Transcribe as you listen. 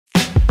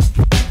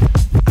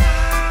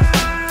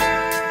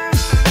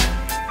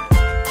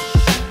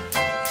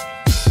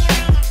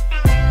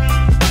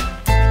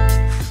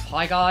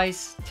Hi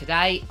guys,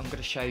 today I'm going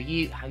to show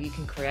you how you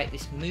can create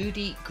this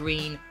Moody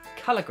Green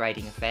colour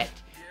grading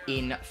effect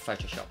in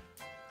Photoshop.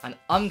 And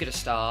I'm going to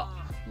start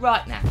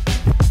right now.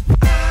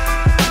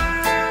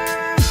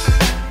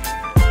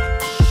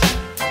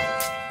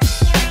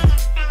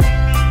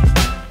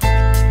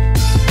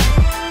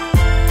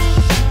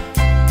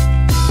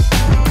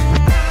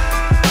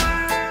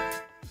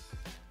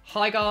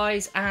 Hi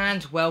guys,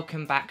 and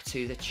welcome back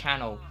to the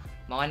channel.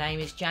 My name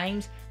is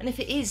James, and if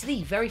it is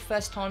the very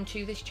first time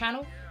to this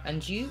channel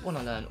and you want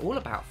to learn all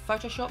about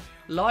Photoshop,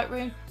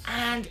 Lightroom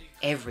and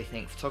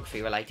everything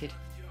photography related,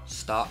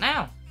 start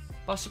now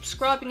by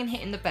subscribing and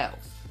hitting the bell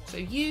so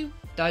you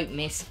don't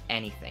miss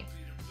anything.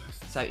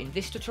 So in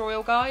this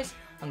tutorial guys,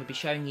 I'm going to be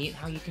showing you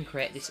how you can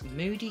create this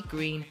Moody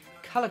Green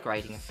colour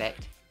grading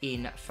effect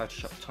in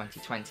Photoshop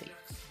 2020.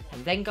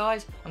 And then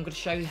guys, I'm going to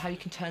show you how you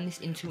can turn this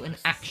into an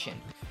action.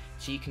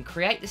 So you can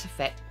create this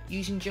effect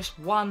using just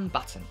one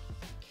button.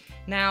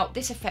 Now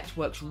this effect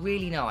works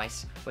really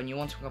nice when you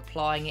want to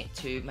applying it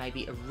to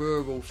maybe a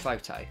rural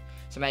photo.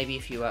 So maybe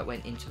if you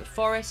went into the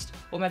forest,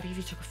 or maybe if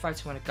you took a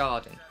photo in a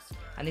garden.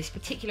 And this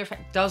particular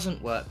effect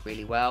doesn't work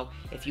really well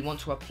if you want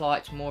to apply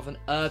it to more of an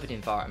urban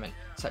environment,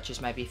 such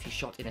as maybe if you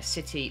shot in a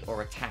city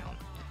or a town.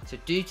 So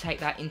do take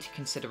that into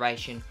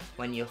consideration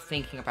when you're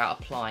thinking about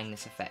applying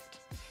this effect.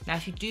 Now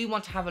if you do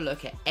want to have a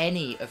look at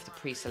any of the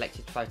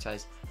pre-selected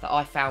photos that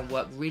I found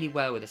work really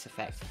well with this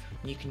effect,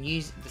 and you can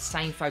use the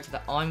same photo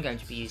that I'm going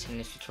to be using in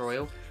this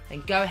tutorial,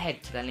 then go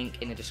ahead to the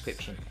link in the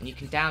description and you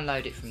can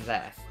download it from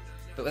there.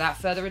 But without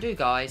further ado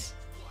guys,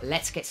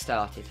 let's get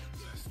started.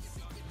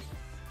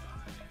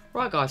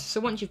 Right guys, so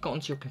once you've got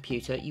onto your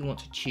computer, you want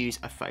to choose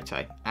a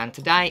photo. And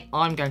today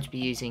I'm going to be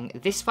using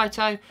this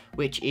photo,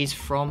 which is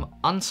from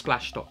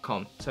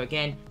unsplash.com. So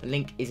again, the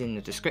link is in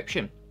the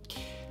description.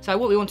 So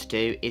what we want to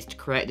do is to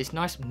create this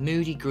nice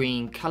moody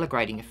green colour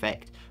grading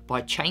effect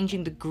by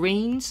changing the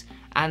greens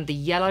and the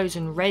yellows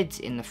and reds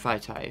in the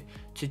photo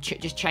to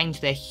just change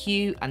their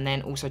hue and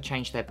then also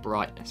change their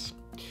brightness.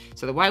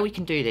 So the way we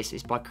can do this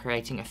is by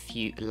creating a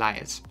few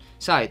layers.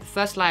 So the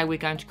first layer we're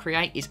going to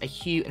create is a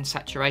hue and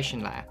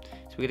saturation layer.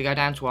 So we're going to go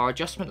down to our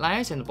adjustment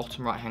layers in the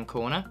bottom right hand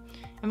corner,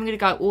 and we're going to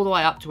go all the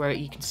way up to where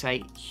you can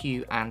say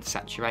hue and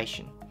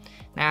saturation.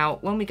 Now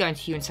when we go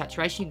into hue and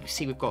saturation, you can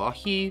see we've got our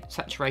hue,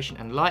 saturation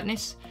and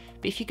lightness,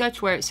 but if you go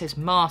to where it says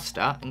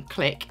master and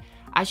click,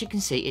 as you can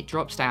see it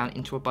drops down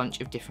into a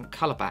bunch of different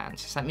colour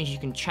bands. So that means you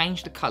can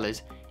change the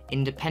colours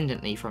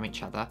independently from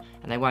each other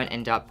and they won't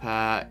end up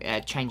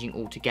changing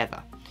all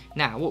together.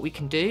 Now what we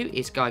can do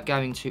is go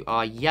into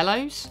our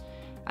yellows,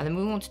 and then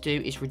what we want to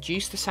do is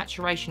reduce the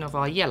saturation of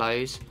our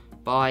yellows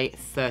by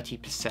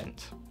 30%.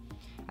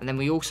 And then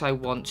we also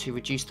want to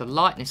reduce the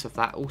lightness of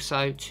that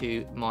also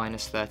to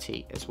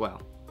 -30 as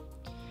well.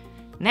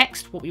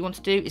 Next, what we want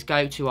to do is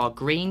go to our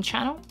green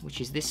channel,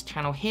 which is this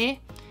channel here.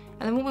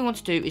 And then what we want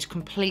to do is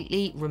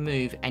completely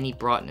remove any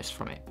brightness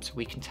from it. So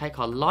we can take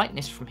our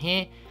lightness from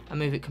here and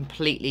move it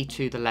completely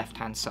to the left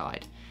hand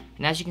side.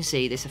 And as you can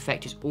see, this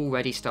effect is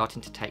already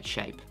starting to take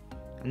shape.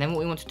 And then what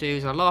we want to do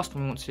is our last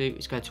one we want to do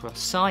is go to our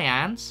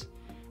cyans.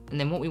 And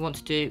then what we want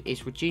to do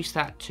is reduce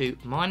that to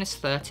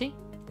 -30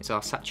 is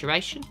our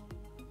saturation.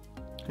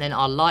 And then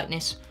our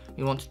lightness,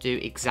 we want to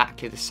do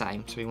exactly the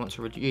same. So we want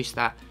to reduce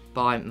that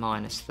by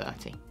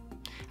 -30.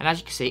 And as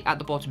you can see at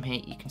the bottom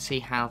here, you can see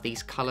how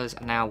these colours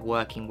are now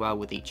working well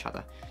with each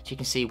other. So you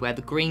can see where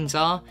the greens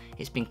are,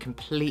 it's been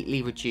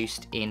completely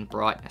reduced in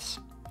brightness.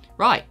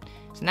 Right,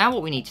 so now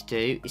what we need to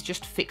do is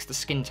just fix the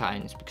skin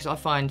tones, because I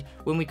find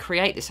when we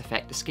create this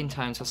effect, the skin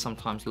tones are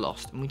sometimes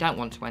lost, and we don't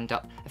want to end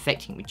up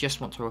affecting, we just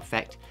want to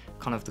affect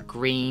kind of the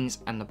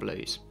greens and the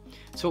blues.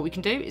 So what we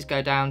can do is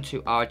go down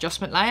to our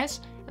adjustment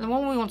layers, and the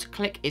one we want to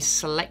click is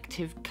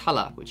selective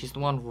colour, which is the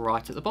one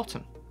right at the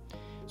bottom.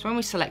 So when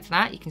we select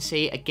that, you can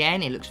see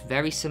again it looks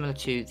very similar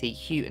to the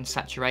hue and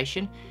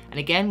saturation, and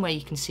again where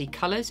you can see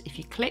colours, if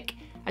you click,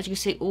 as you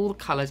can see all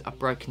the colours are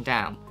broken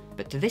down,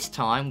 but to this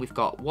time we've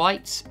got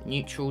whites,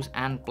 neutrals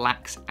and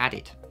blacks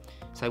added.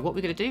 So what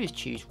we're going to do is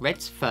choose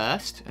reds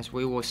first, as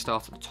we always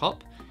start at the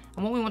top,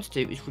 and what we want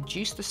to do is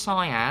reduce the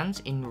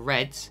cyans in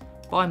reds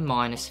by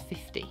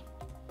 -50.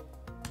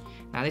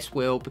 Now this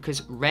will,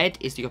 because red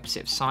is the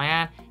opposite of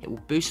cyan, it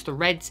will boost the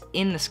reds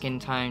in the skin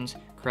tones,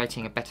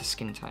 creating a better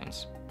skin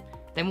tones.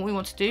 Then what we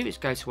want to do is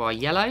go to our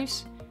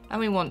yellows, and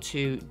we want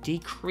to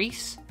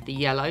decrease the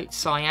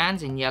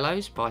cyans in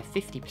yellows by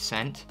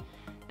 50%,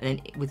 and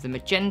then with the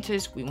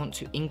magentas we want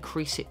to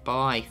increase it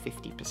by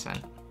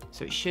 50%.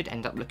 So it should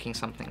end up looking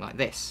something like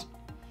this.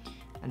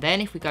 And then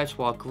if we go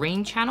to our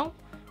green channel,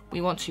 we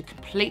want to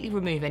completely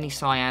remove any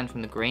cyan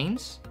from the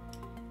greens.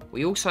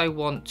 We also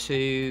want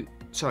to,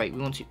 we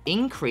want to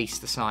increase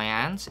the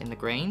cyans in the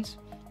greens.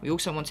 We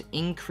also want to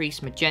increase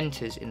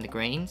magentas in the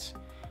greens.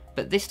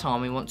 But this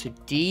time we want to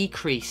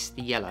decrease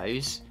the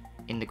yellows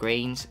in the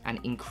greens and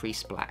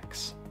increase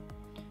blacks.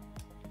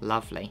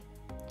 Lovely.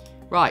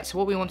 Right, so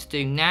what we want to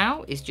do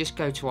now is just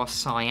go to our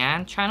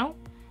cyan channel,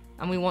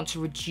 and we want to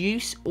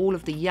reduce all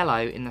of the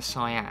yellow in the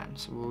cyan.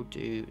 So we'll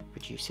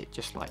reduce it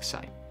just like so.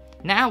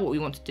 Now what we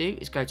want to do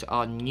is go to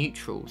our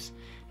neutrals.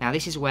 Now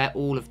this is where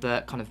all of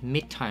the kind of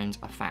midtones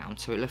are found,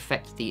 so it'll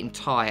affect the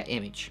entire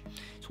image.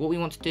 So what we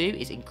want to do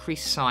is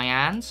increase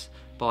cyans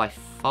by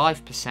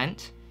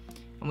 5%,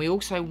 and we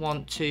also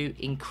want to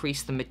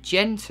increase the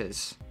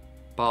magentas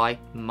by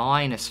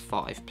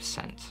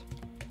 -5%.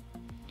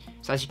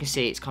 So as you can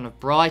see, it's kind of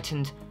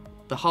brightened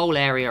the whole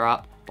area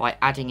up by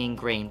adding in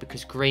green,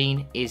 because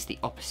green is the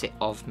opposite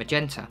of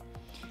magenta.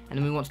 And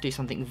then we want to do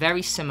something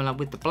very similar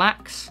with the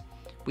blacks.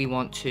 We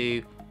want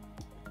to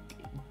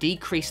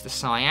decrease the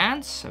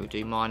cyans, so we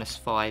do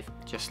 -5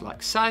 just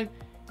like so,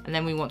 and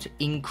then we want to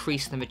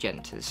increase the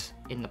magentas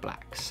in the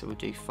blacks, so we'll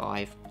do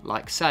 5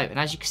 like so. And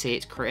as you can see,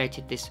 it's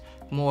created this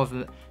more of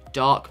a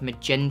dark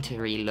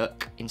magenta-y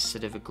look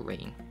instead of a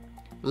green.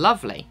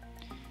 Lovely.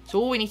 So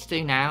all we need to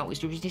do now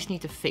is we just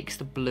need to fix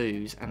the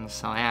blues and the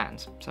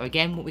cyans. So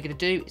again, what we're going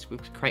to do is we're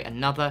going to create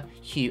another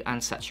hue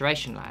and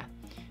saturation layer.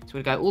 So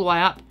we're going to go all the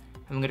way up,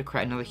 and we're going to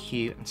create another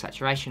hue and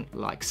saturation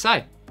like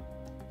so.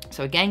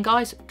 So again,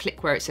 guys,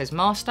 click where it says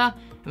master,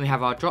 and we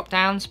have our drop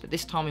downs, but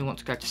this time we want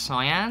to go to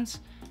cyans,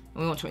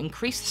 and we want to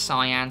increase the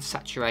cyan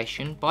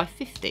saturation by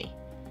 50.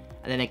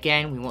 And then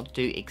again, we want to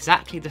do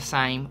exactly the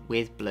same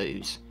with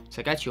blues.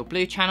 So go to your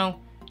blue channel,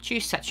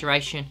 choose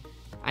saturation,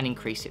 and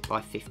increase it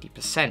by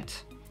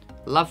 50%.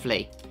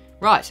 Lovely.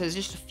 Right, so there's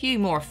just a few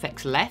more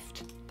effects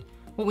left.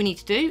 What we need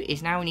to do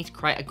is now we need to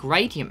create a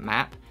gradient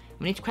map.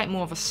 We need to create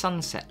more of a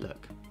sunset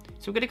look.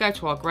 So we're going to go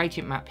to our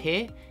gradient map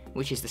here,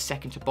 which is the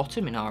second to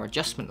bottom in our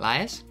adjustment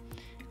layers.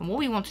 And what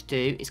we want to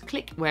do is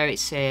click where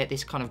it's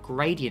this kind of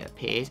gradient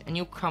appears, and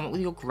you'll come up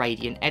with your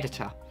gradient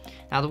editor.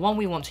 Now the one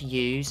we want to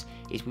use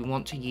is we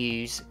want to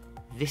use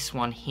this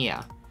one here,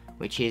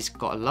 which is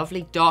got a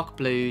lovely dark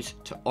blues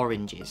to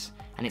oranges.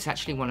 And it's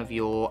actually one of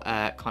your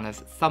kind of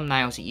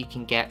thumbnails that you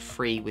can get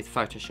free with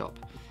Photoshop.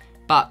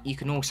 But you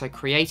can also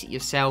create it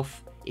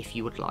yourself if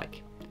you would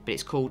like. But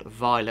it's called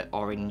violet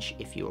orange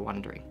if you were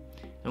wondering.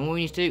 And all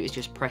we need to do is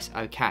just press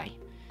OK.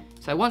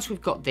 So once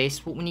we've got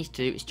this, what we need to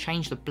do is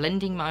change the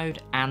blending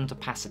mode and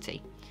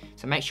opacity.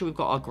 So make sure we've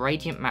got our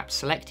gradient map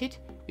selected.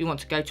 We want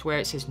to go to where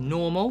it says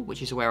normal,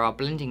 which is where our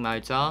blending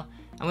modes are.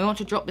 And we want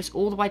to drop this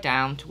all the way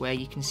down to where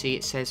you can see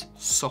it says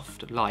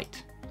soft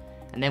light.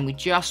 And then we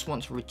just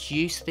want to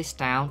reduce this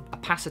down,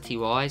 opacity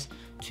wise,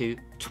 to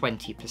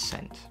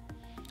 20%.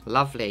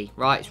 Lovely.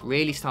 Right, it's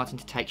really starting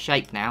to take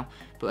shape now.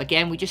 But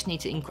again, we just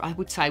need to, I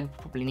would say we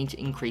probably need to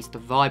increase the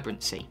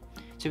vibrancy.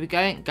 So we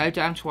go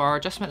down to our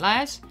adjustment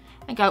layers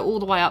and go all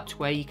the way up to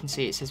where you can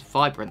see it says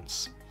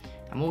vibrance.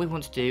 And what we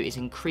want to do is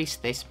increase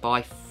this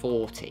by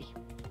 40.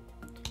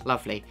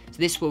 Lovely. So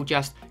this will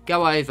just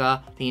go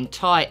over the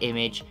entire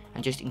image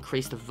and just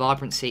increase the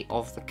vibrancy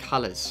of the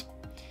colours.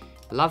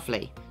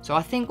 Lovely. So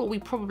I think what we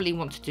probably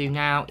want to do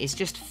now is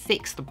just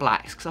fix the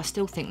blacks, because I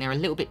still think they're a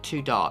little bit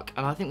too dark,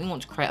 and I think we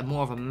want to create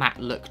more of a matte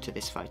look to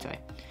this photo.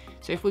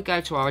 So if we go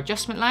to our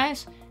adjustment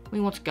layers, we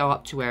want to go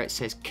up to where it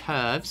says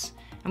curves,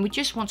 and we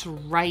just want to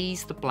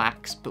raise the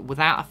blacks but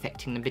without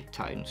affecting the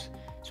midtones.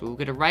 So we're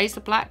going to raise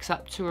the blacks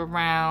up to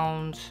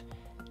around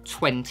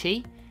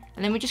 20,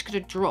 and then we're just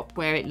going to drop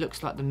where it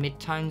looks like the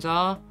midtones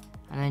are,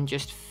 and then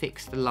just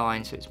fix the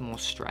line so it's more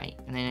straight.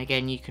 And then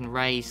again, you can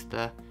raise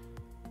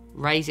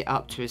it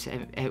up to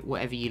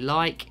whatever you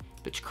like,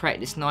 but to create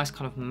this nice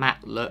kind of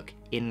matte look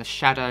in the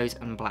shadows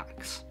and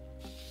blacks.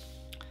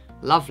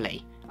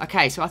 Lovely.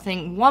 Okay, so I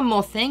think one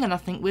more thing and I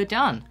think we're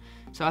done.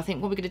 So I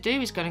think what we're going to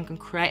do is go and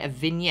create a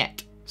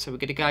vignette. So we're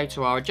going to go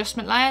to our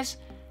adjustment layers,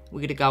 we're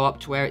going to go up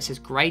to where it says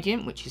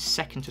gradient, which is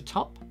second to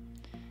top.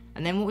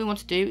 And then what we want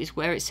to do is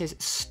where it says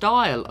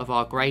style of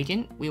our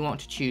gradient, we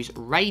want to choose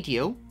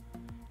radial.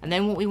 And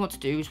then what we want to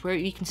do is where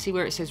you can see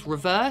where it says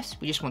reverse,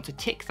 we just want to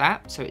tick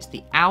that so it's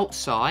the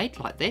outside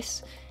like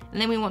this. And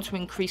then we want to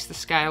increase the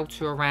scale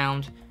to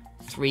around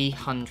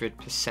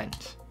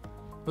 300%.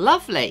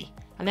 Lovely.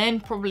 And then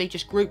probably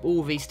just group all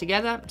of these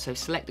together. So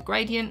select the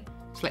gradient,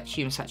 select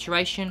hue and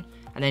saturation,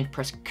 and then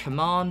press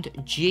Command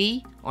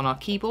G on our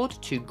keyboard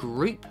to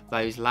group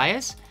those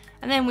layers.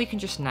 And then we can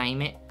just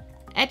name it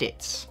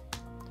edits.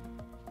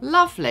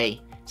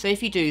 Lovely. So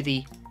if you do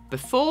the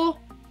before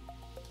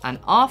and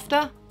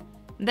after,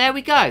 there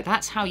we go.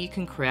 That's how you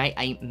can create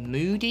a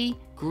Moody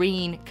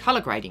Green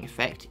color grading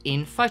effect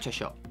in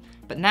Photoshop.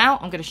 But now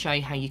I'm going to show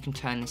you how you can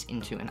turn this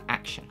into an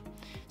action.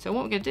 So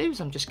what we're going to do is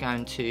I'm just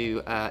going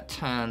to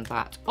turn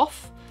that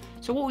off.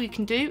 So what we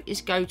can do is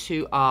go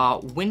to our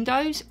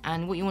windows,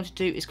 and what you want to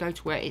do is go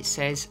to where it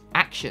says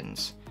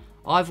actions.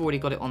 I've already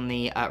got it on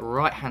the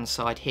right hand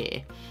side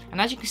here, and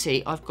as you can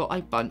see I've got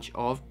a bunch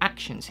of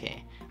actions here,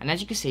 and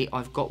as you can see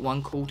I've got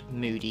one called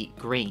Moody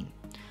Green.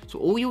 So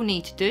all you'll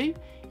need to do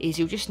is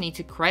you'll just need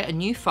to create a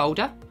new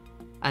folder,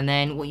 and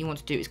then what you want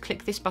to do is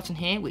click this button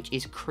here, which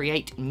is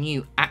create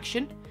new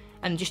action,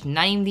 and just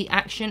name the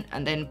action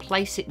and then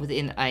place it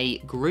within a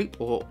group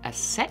or a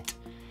set.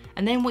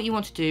 And then what you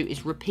want to do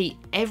is repeat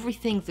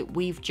everything that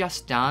we've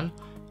just done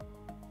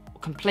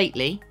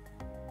completely.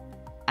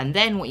 And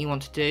then what you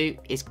want to do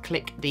is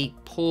click the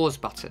pause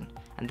button,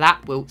 and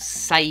that will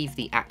save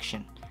the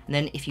action. And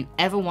then if you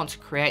ever want to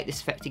create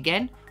this effect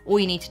again, all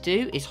you need to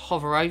do is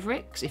hover over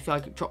it, because if I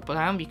drop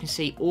down, you can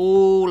see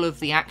all of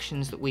the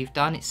actions that we've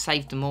done. It's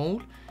saved them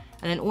all.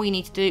 And then all you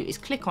need to do is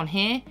click on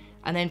here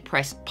and then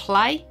press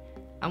play.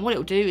 And what it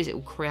will do is it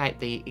will create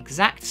the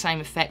exact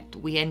same effect that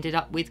we ended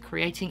up with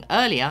creating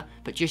earlier,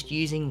 but just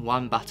using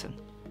one button.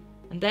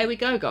 And there we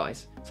go,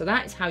 guys. So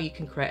that is how you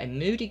can create a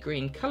Moody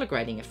Green color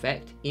grading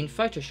effect in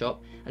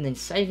Photoshop and then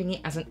saving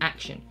it as an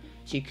action.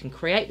 So you can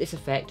create this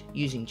effect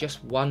using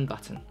just one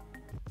button.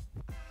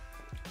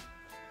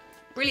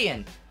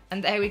 Brilliant.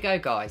 And there we go,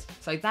 guys.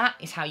 So that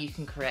is how you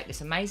can create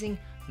this amazing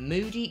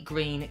Moody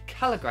Green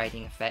color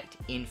grading effect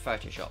in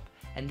Photoshop,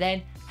 and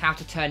then how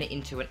to turn it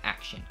into an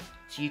action.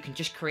 So you can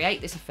just create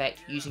this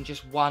effect using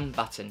just one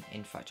button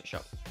in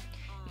Photoshop.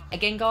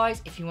 Again,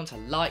 guys, if you want to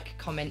like,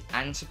 comment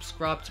and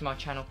subscribe to my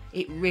channel,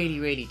 it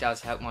really does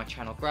help my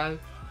channel grow.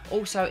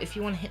 Also, if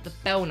you want to hit the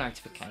bell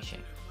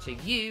notification so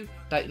you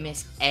don't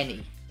miss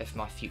any of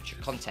my future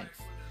content.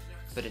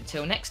 But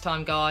until next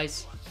time,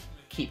 guys,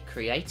 keep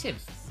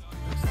creative.